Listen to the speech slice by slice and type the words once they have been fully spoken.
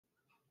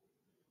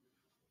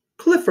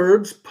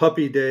Clifford's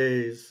Puppy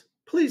Days.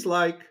 Please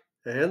like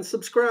and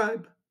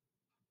subscribe.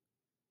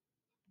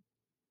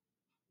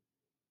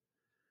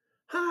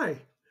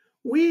 Hi,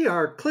 we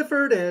are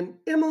Clifford and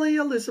Emily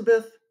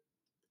Elizabeth.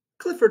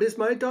 Clifford is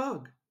my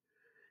dog.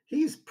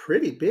 He's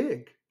pretty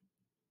big.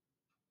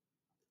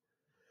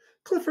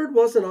 Clifford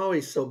wasn't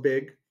always so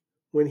big.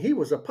 When he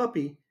was a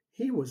puppy,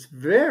 he was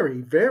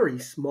very, very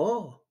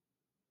small.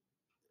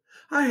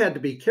 I had to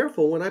be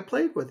careful when I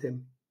played with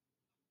him.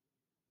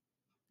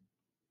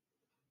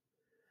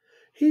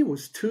 He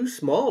was too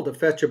small to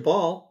fetch a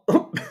ball.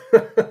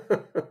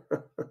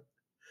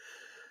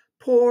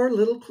 Poor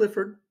little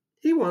Clifford.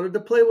 He wanted to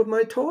play with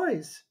my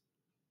toys.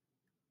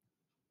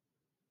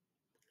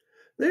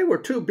 They were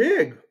too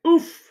big.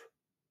 Oof!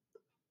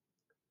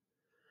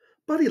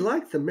 But he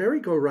liked the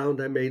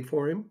merry-go-round I made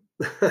for him.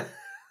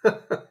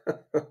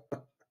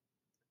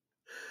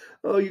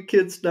 Oh, you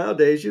kids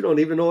nowadays, you don't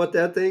even know what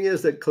that thing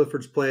is that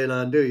Clifford's playing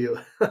on, do you?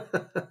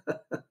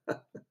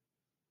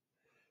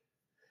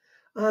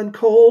 On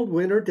cold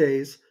winter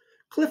days,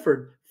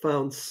 Clifford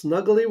found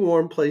snuggly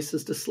warm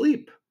places to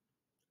sleep.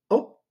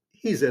 Oh,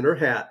 he's in her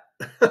hat.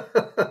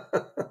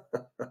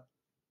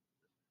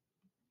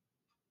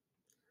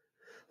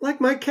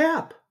 Like my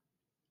cap.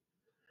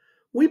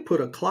 We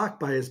put a clock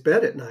by his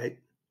bed at night.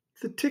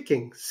 The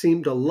ticking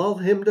seemed to lull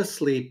him to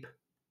sleep.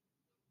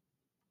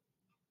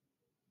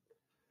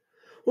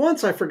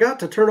 Once I forgot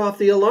to turn off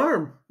the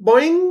alarm.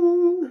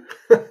 Boing!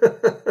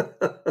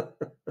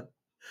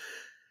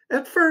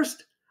 At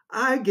first,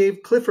 I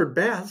gave Clifford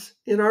baths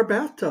in our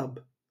bathtub.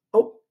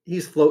 Oh,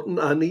 he's floating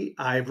on the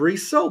ivory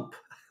soap.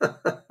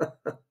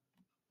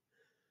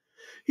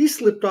 He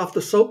slipped off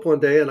the soap one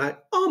day and I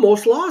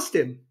almost lost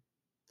him.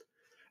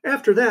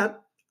 After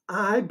that,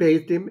 I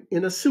bathed him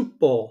in a soup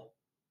bowl.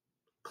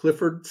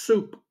 Clifford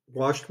soup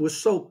washed with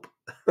soap.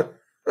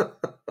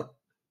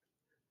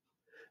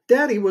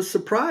 Daddy was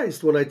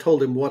surprised when I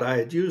told him what I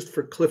had used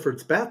for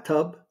Clifford's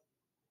bathtub.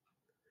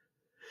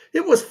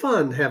 It was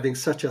fun having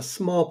such a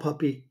small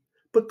puppy,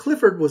 but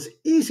Clifford was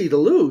easy to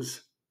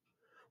lose.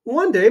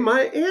 One day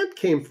my aunt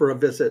came for a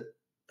visit.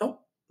 Oh,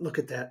 look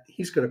at that.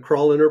 He's going to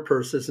crawl in her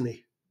purse, isn't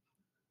he?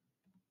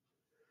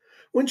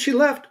 When she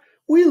left,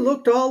 we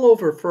looked all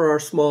over for our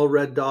small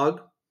red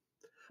dog.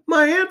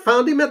 My aunt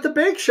found him at the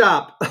bake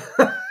shop.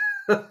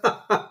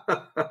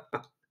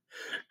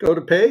 Go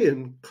to pay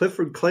and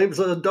Clifford claims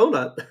a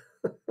donut.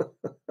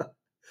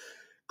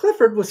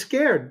 Clifford was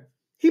scared.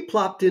 He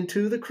plopped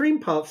into the cream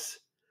puffs.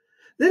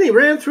 Then he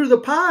ran through the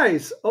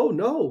pies. Oh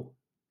no.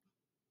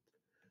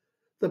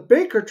 The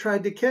baker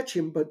tried to catch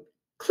him, but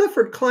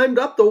Clifford climbed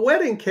up the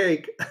wedding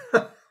cake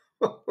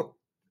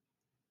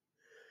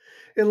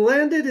and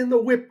landed in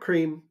the whipped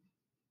cream.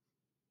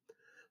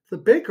 The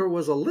baker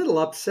was a little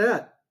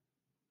upset.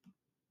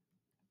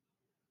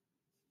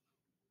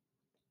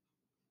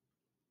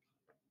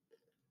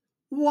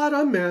 What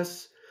a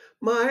mess.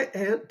 My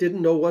aunt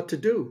didn't know what to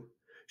do.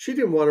 She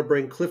didn't want to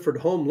bring Clifford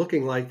home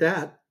looking like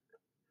that.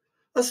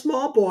 A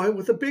small boy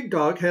with a big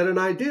dog had an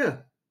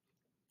idea.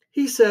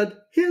 He said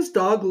his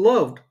dog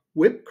loved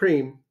whipped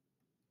cream.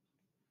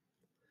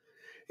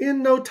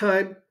 In no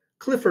time,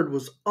 Clifford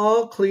was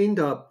all cleaned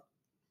up.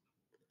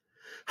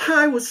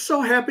 I was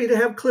so happy to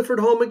have Clifford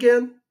home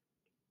again.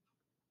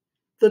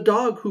 The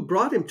dog who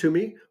brought him to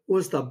me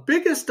was the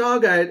biggest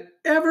dog I had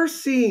ever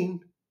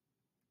seen.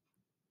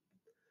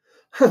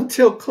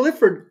 Until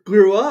Clifford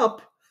grew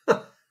up.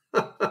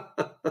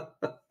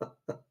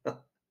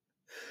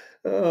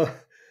 Oh,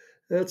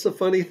 that's a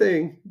funny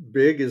thing.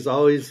 Big is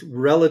always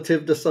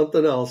relative to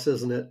something else,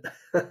 isn't it?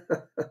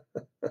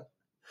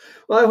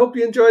 Well, I hope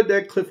you enjoyed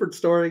that Clifford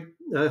story.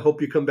 I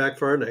hope you come back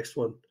for our next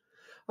one.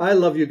 I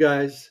love you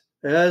guys.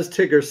 As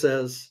Tigger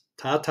says,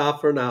 ta-ta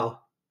for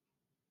now.